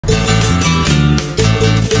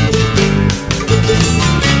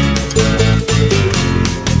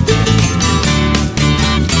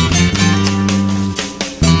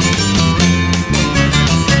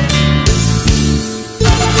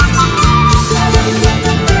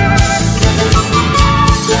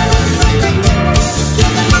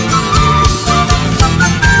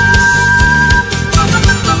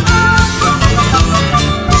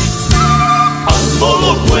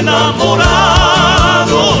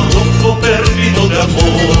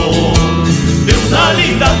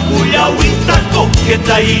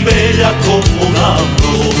coqueta y bella como una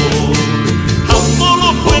flor. Ando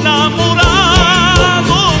loco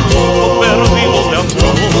enamorado, loco perdido de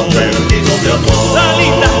amor. La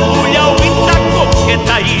linda cullawada,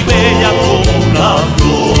 coqueta y bella como una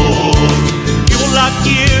flor. Yo la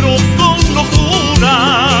quiero con locura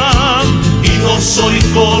Y no soy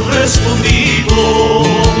correspondido.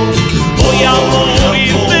 voy a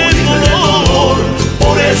morir de dolor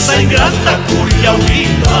por esa ingrata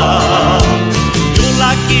cullawada. Yo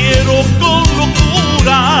la quiero con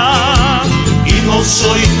locura Y no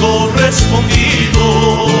soy correspondido.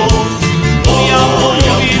 voy a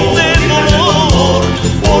morir de dolor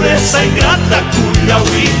por esa ingrata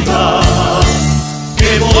cullawada.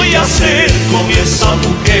 ¿Qué voy a hacer con esa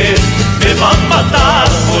mujer? Me va a matar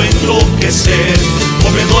o enloquecer, o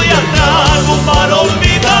me doy al trago para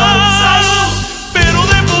olvidar, pero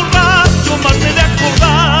de borracho más me de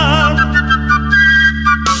acordar.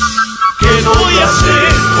 ¿qué voy a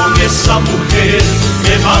hacer con esa mujer?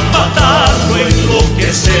 Me va a matar o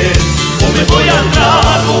enloquecer, o me doy al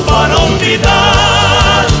trago para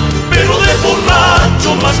olvidar, pero de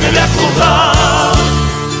borracho más me de acordar.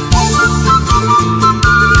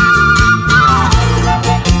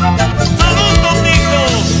 Saludos,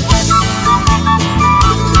 hijos.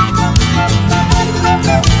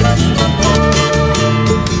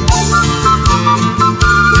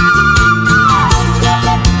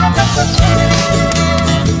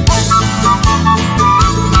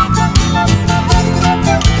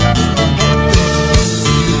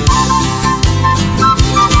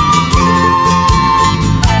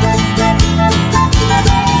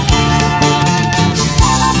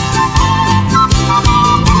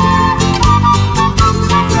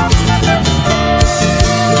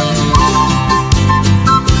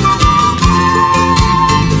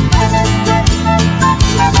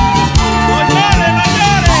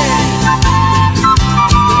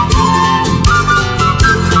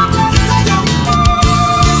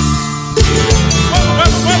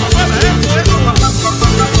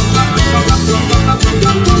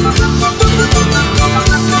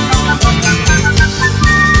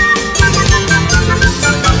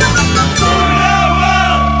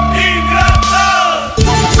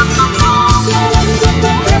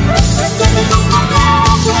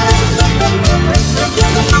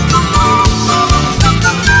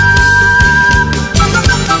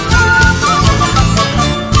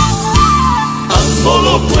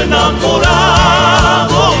 Loco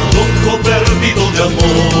enamorado, loco perdido de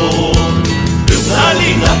amor, de una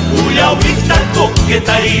linda cullawada,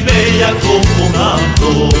 coqueta y bella como una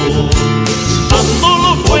flor. Ando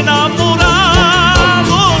loco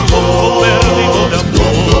enamorado, loco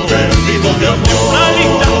perdido de amor. Una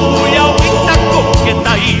linda cullawada,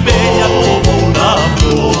 coqueta y bella como una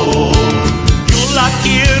flor. Yo la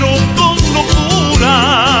quiero con locura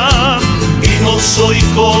Y no soy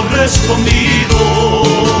correspondido.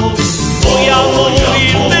 voy a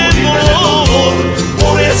morir de dolor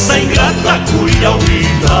por esa ingrata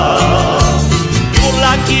cullawada. yo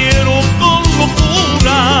la quiero con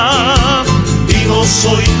locura Y no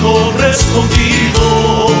soy correspondido.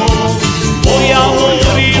 voy a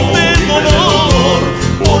morir de dolor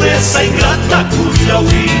por esa ingrata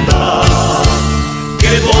cullawada.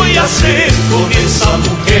 ¿Qué voy a hacer con esa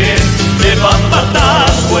mujer? Me va a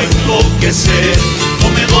matar o enloquecer, o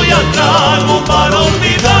me doy al trago